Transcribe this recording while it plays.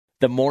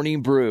The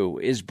Morning Brew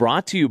is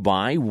brought to you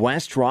by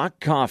West Rock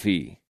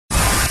Coffee.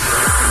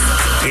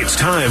 It's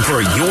time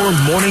for your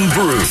Morning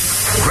Brew.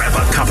 Grab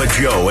a cup of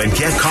Joe and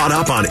get caught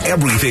up on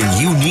everything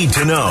you need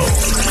to know.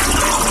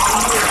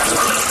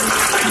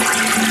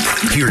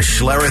 Here's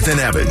Schlereth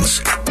and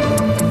Evans.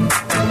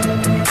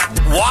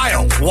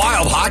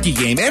 Wild hockey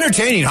game.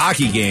 Entertaining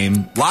hockey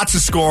game. Lots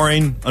of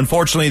scoring.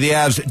 Unfortunately, the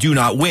Avs do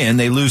not win.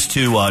 They lose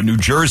to New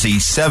Jersey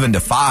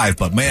 7-5.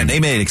 But, man, they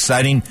made it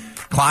exciting.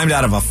 Climbed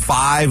out of a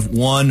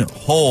 5-1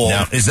 hole.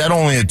 Now, is that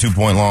only a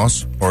 2-point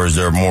loss, or is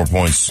there more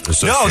points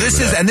associated No,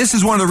 this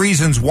is one of the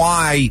reasons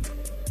why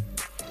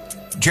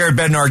Jared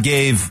Bednar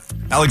gave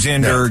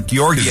Alexander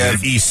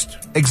Georgiev East.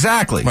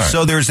 Exactly. Right.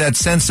 So there's that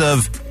sense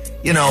of,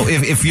 you know,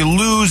 if you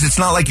lose, it's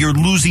not like you're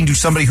losing to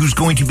somebody who's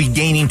going to be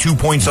gaining 2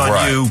 points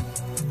on you.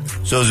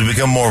 So does it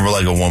become more of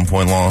like a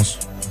 1-point loss?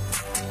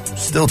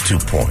 Still 2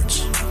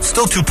 points.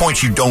 Still 2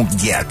 points you don't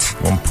get.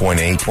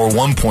 1.8. Or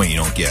 1 point you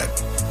don't get.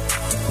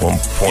 1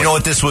 point. You know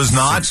what this was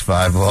not?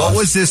 6-5 loss. What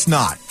was this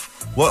not?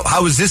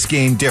 How was this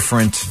game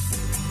different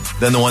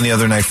than the one the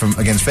other night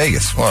against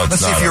Vegas? Well,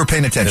 let's see if you were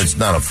paying attention. It's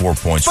not a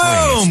 4-point swing.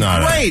 Boom! It's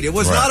not Great. It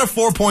was not a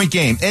 4-point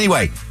game.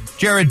 Anyway,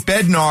 Jared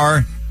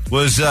Bednar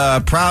was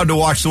proud to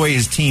watch the way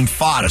his team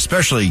fought,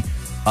 especially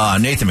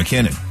Nathan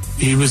MacKinnon.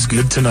 He was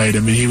good tonight. I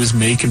mean, he was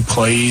making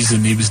plays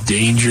and he was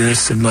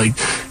dangerous, and like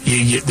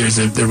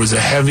there was a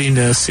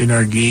heaviness in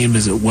our game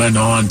as it went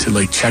on to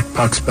like check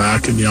pucks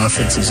back in the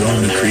offensive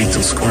zone to create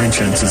those scoring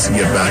chances to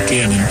get back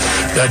in, and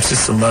that's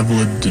just a level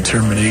of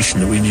determination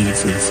that we needed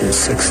for the full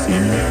 60.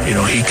 And, you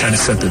know, he kind of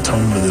set the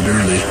tone with it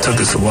early. It took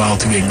us a while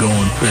to get going,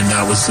 and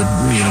that was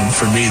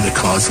for me the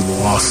cause of the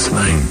loss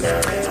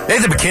tonight.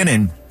 Nathan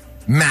MacKinnon,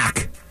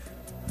 Mac.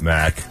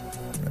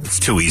 It's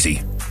too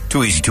easy.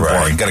 Too easy, too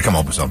boring. Got to come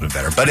up with something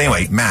better. But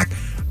anyway, Mac,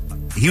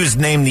 he was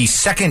named the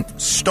second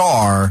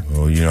star.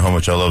 Oh, you know how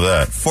much I love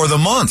that. For the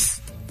month.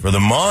 For the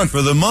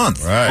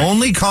month. Right.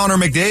 Only Connor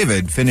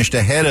McDavid finished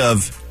ahead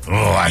of... Oh,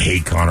 I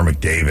hate Connor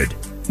McDavid.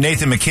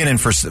 Nathan MacKinnon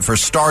for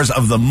stars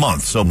of the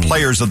month. So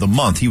players of the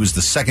month. He was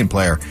the second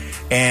player.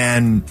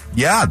 And,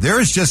 yeah, there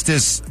is just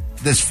this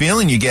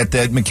feeling you get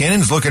that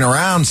McKinnon's looking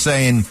around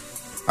saying,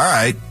 all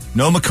right,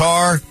 no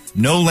Makar,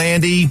 no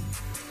Landy...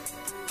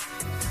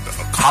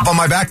 Hop on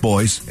my back,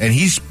 boys. And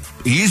he's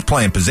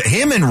playing position.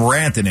 Him and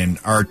Rantanen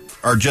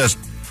are just,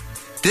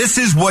 this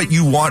is what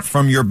you want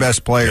from your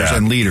best players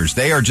and leaders.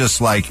 They are just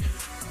like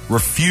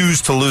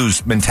refuse to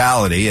lose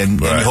mentality,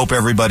 and you hope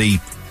everybody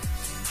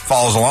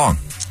follows along.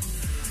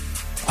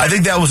 I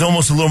think that was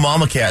almost a little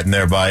mama cat in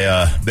there by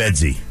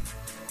Bedsy.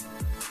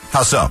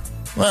 How so?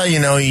 Well, you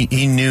know,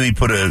 he knew he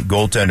put a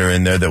goaltender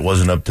in there that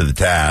wasn't up to the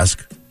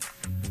task.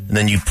 And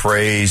then you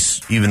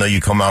praise, even though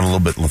you come out a little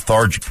bit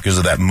lethargic because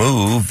of that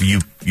move, you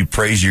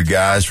praise your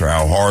guys for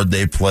how hard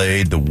they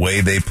played, the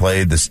way they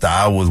played, the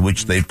style with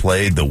which they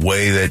played, the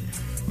way that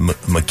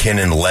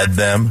MacKinnon led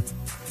them.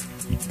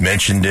 You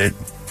mentioned it.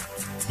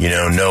 You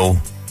know, no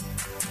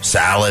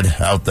salad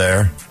out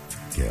there.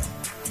 Yeah.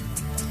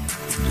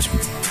 Just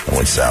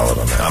only salad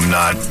on that. I'm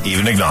not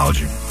even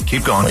acknowledging.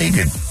 Keep going.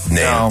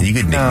 Well, you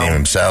could nickname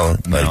him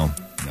Salad. No.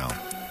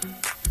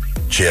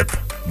 Chip.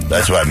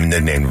 That's why I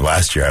nicknamed him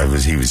last year.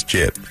 He was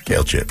Chip.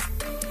 Kale Chip.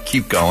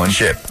 Keep going.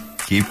 Chip.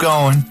 Keep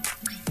going.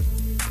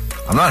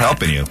 I'm not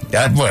helping you.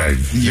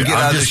 You get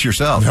out of this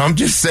yourself. I'm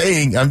just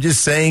saying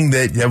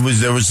that there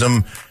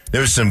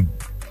was some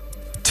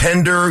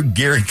tender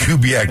Gary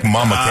Kubiak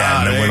mama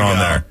cat that went on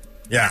there.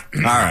 Yeah.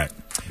 All right.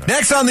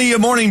 Next on the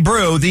Morning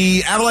Brew,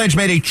 the Avalanche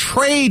made a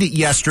trade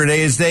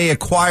yesterday as they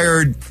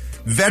acquired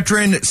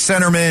veteran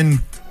centerman,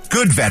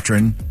 good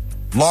veteran,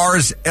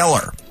 Lars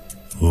Eller.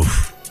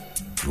 Oof.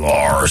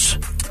 Lars.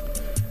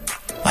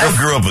 I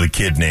grew up with a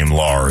kid named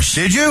Lars.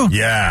 Did you?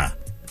 Yeah.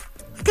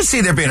 I could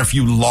see there being a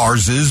few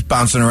Larses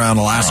bouncing around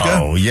Alaska.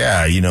 Oh,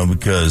 yeah,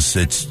 because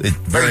it's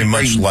very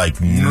much like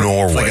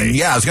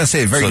Norway. I was going to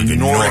say a very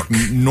Nordic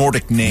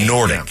name.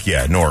 Nordic,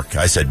 Nork.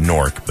 I said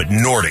Nork, but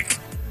Nordic.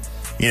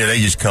 You know, they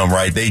just come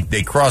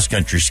they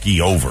cross-country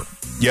ski over.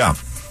 Yeah.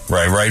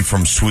 Right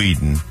from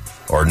Sweden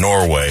or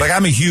Norway. Like,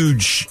 I'm a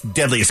huge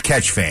Deadliest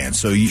Catch fan,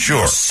 so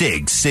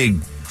Sig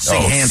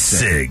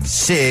Hansen.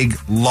 Sig,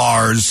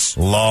 Lars.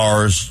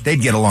 They'd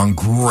get along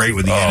great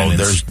with the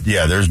enemies.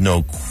 There's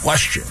no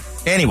question.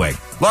 Anyway,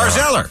 Lars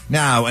Eller,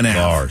 now an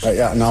hour.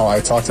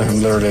 I talked to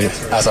him literally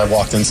as I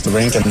walked into the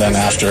rink, and then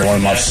after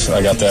warm-ups,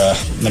 I got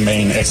the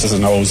main X's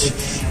and O's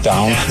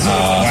down,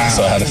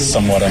 so I had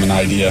somewhat of an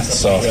idea.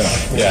 So,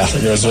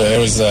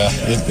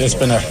 it's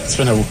been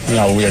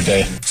a weird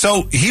day.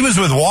 So he was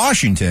with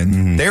Washington.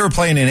 Mm-hmm. They were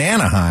playing in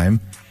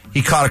Anaheim.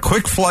 He caught a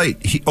quick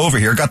flight over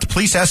here, got the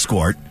police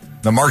escort,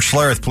 the Mark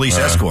Schlereth police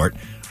escort,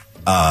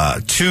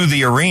 to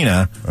the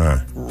arena,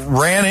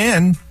 ran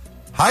in.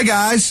 Hi,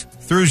 guys.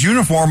 Threw his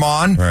uniform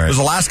on, was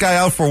the last guy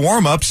out for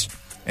warm-ups,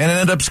 and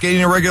ended up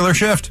skating a regular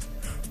shift.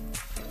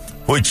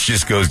 Which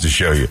just goes to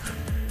show you,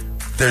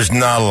 there's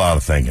not a lot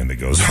of thinking that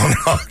goes on in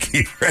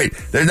hockey, right?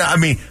 There's not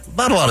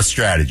a lot of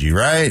strategy,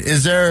 right?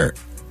 Is there?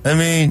 I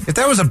mean, If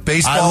that was a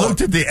baseball, I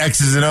looked at the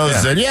X's and O's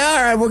and said, yeah,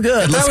 all right, we're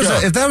good.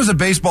 if that was a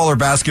baseball or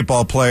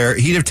basketball player,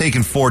 he'd have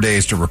taken 4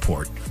 days to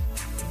report.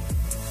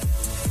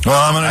 Well,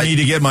 I'm going to need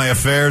to get my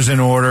affairs in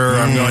order.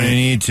 I'm going to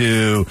need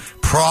to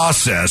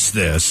process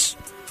this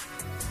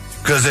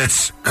because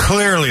it's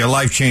clearly a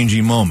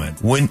life-changing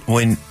moment.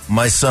 When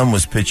my son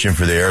was pitching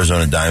for the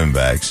Arizona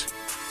Diamondbacks,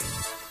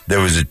 there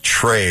was a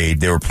trade.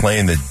 They were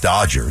playing the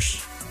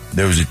Dodgers.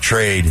 There was a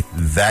trade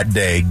that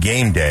day,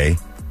 game day,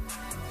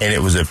 and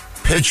it was a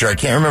pitcher. I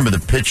can't remember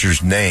the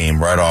pitcher's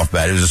name right off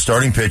bat. It was a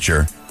starting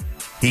pitcher.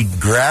 He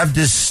grabbed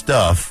his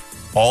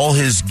stuff, all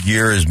his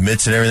gear, his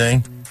mitts and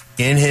everything,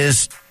 in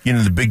his,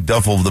 the big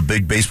duffel, the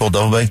big baseball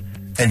duffel bag,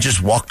 and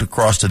just walked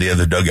across to the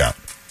other dugout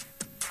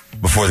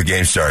before the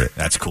game started.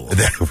 That's cool.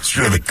 That was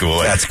really cool.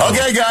 That's cool.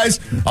 Okay, guys,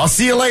 I'll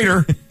see you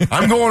later.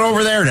 I'm going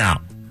over there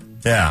now.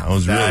 Yeah, it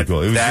was really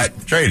cool. It was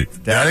just traded.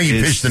 I think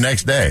he pitched the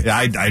next day.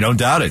 I don't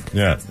doubt it.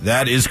 Yeah.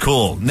 That is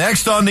cool.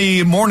 Next on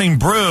the Morning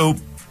Brew,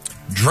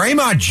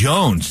 Draymond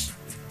Jones.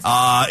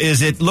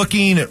 Is it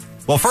looking...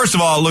 Well, first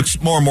of all, it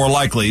looks more and more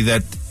likely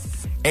that,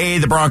 A,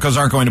 the Broncos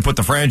aren't going to put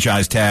the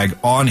franchise tag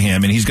on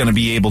him, and he's going to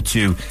be able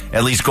to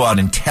at least go out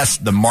and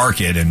test the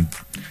market. And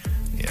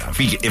if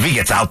he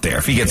gets out there,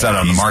 if he gets out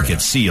on the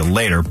market, see you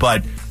later.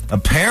 But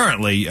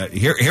apparently,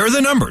 here are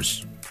the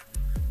numbers.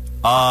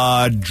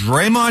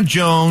 Draymond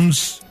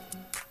Jones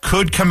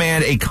could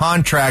command a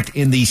contract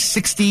in the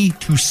 $60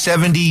 to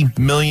 $70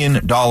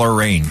 million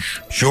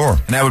range. Sure.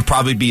 And that would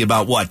probably be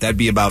about what? That'd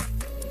be about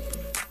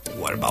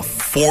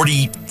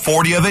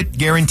 40 of it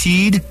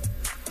guaranteed?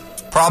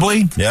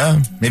 Probably.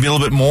 Yeah. Maybe a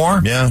little bit more.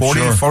 Yeah,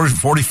 40, sure.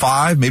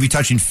 45, maybe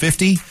touching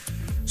 50.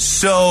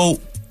 So,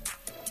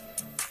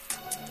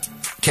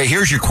 okay,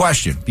 here's your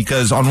question.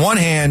 Because on one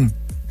hand,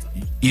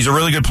 he's a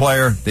really good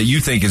player that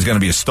you think is going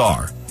to be a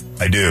star.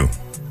 I do.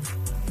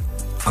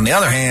 On the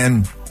other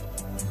hand,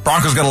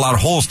 Broncos got a lot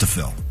of holes to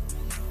fill.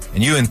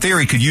 And you, in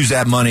theory, could use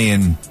that money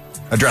and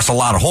address a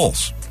lot of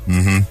holes.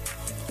 Mm-hmm.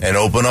 And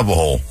open up a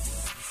hole.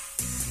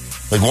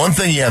 Like, one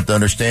thing you have to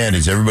understand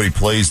is everybody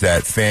plays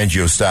that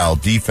Fangio-style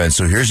defense.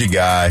 So here's a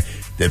guy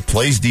that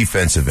plays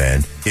defensive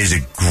end, is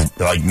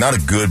not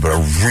a good, but a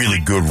really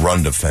good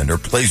run defender,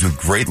 plays with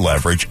great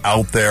leverage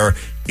out there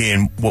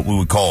in what we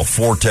would call a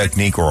 4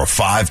 technique or a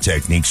 5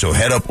 technique. So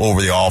head up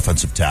over the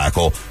offensive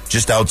tackle,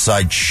 just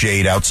outside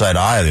shade, outside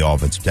eye of the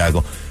offensive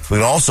tackle.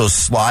 But also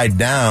slide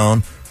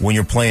down when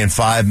you're playing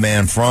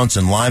 5-man fronts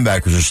and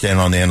linebackers are standing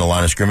on the end of the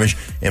line of scrimmage,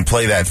 and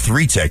play that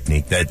 3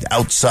 technique, that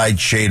outside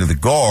shade of the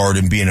guard,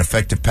 and be an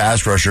effective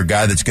pass rusher,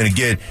 guy that's going to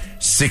get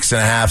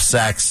 6.5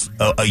 sacks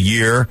a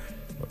year.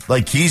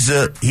 Like, he's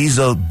a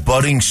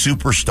budding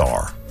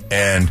superstar.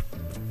 And,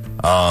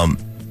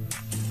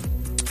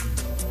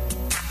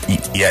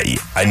 yeah,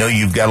 I know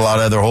you've got a lot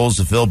of other holes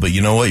to fill, but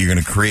you know what? You're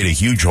going to create a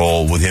huge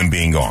hole with him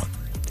being gone.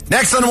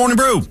 Next on the Morning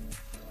Brew.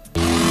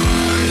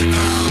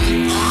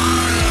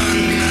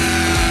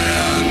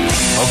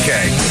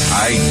 Okay,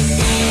 I'm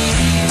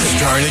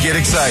starting to get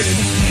excited.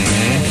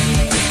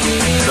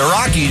 Mm-hmm. The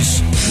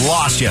Rockies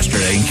lost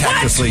yesterday in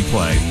Cactus League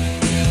play.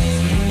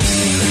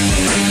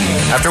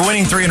 After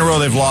winning 3 in a row,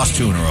 they've lost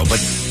 2 in a row. But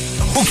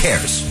who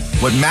cares?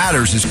 What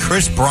matters is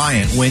Chris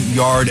Bryant went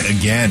yard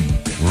again.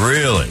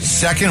 Really?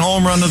 Second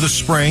home run of the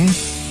spring.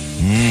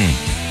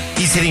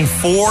 He's hitting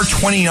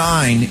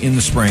 .429 in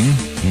the spring.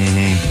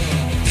 Mm-hmm.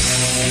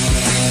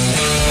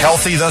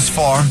 Healthy thus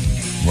far.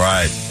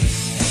 Right.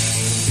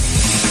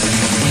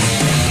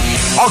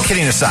 All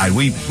kidding aside,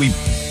 we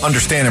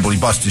understandably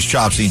busted his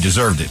chops and he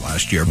deserved it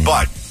last year.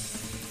 But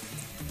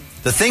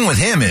the thing with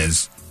him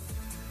is,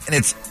 and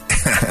it's,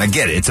 I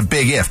get it, it's a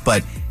big if,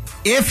 but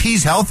if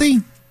he's healthy,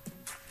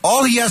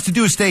 all he has to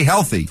do is stay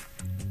healthy,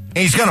 and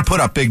he's going to put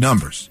up big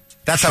numbers.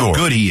 That's how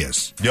good he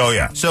is. Oh,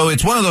 yeah. So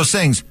it's one of those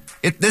things.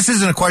 This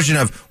isn't a question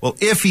of, well,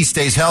 if he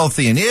stays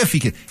healthy and if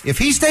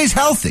he stays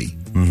healthy,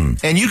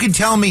 and you can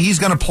tell me he's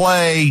going to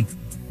play,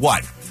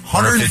 what?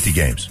 150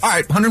 games. All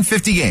right,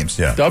 150 games.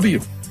 Yeah. W.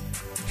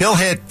 He'll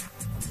hit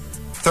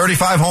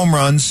 35 home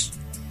runs,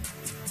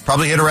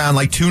 probably hit around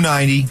like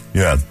 290.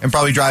 Yeah. And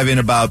probably drive in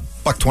about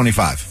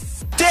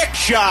 $125. Dick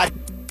shot.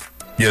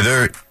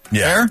 Yeah,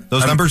 Fair?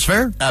 Those numbers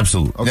fair?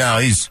 Absolutely. Okay. Now,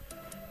 is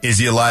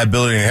he a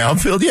liability in the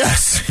outfield?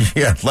 Yes.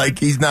 Yeah, like,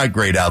 he's not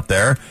great out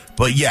there.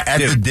 But, yeah, at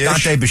the dish.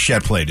 Dante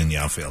Bichette played in the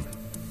outfield.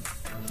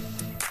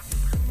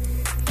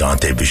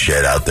 Dante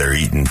Bichette out there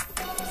eating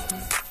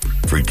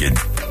freaking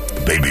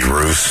Baby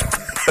Ruth.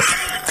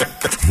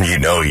 You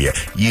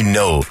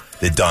know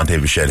that Dante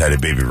Bichette had a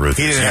Baby Ruth.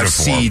 He didn't have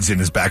seeds in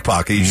his back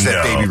pocket. He just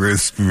had Baby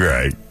Ruths.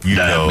 Right. You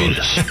know.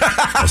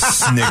 A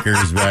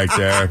Snickers back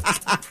there.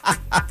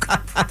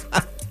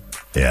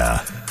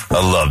 Yeah.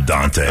 I love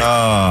Dante.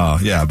 Oh,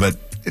 yeah, but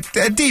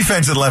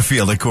defense at left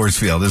field at Coors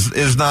Field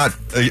is not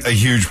a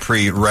huge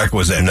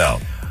prerequisite. No.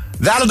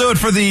 That'll do it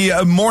for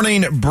the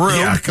Morning Brew.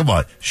 Yeah, come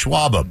on.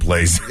 Schwab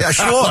plays. Yeah,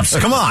 Schwab's.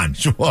 Come on.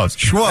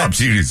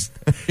 Schwab's.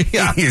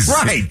 Yeah,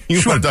 right.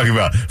 You want to talk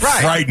about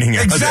frightening.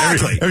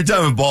 Exactly. Every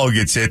time a ball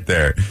gets hit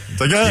there.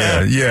 It's like,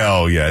 yeah.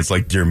 Oh, yeah. It's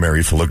like Dear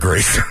Mary full of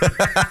grace.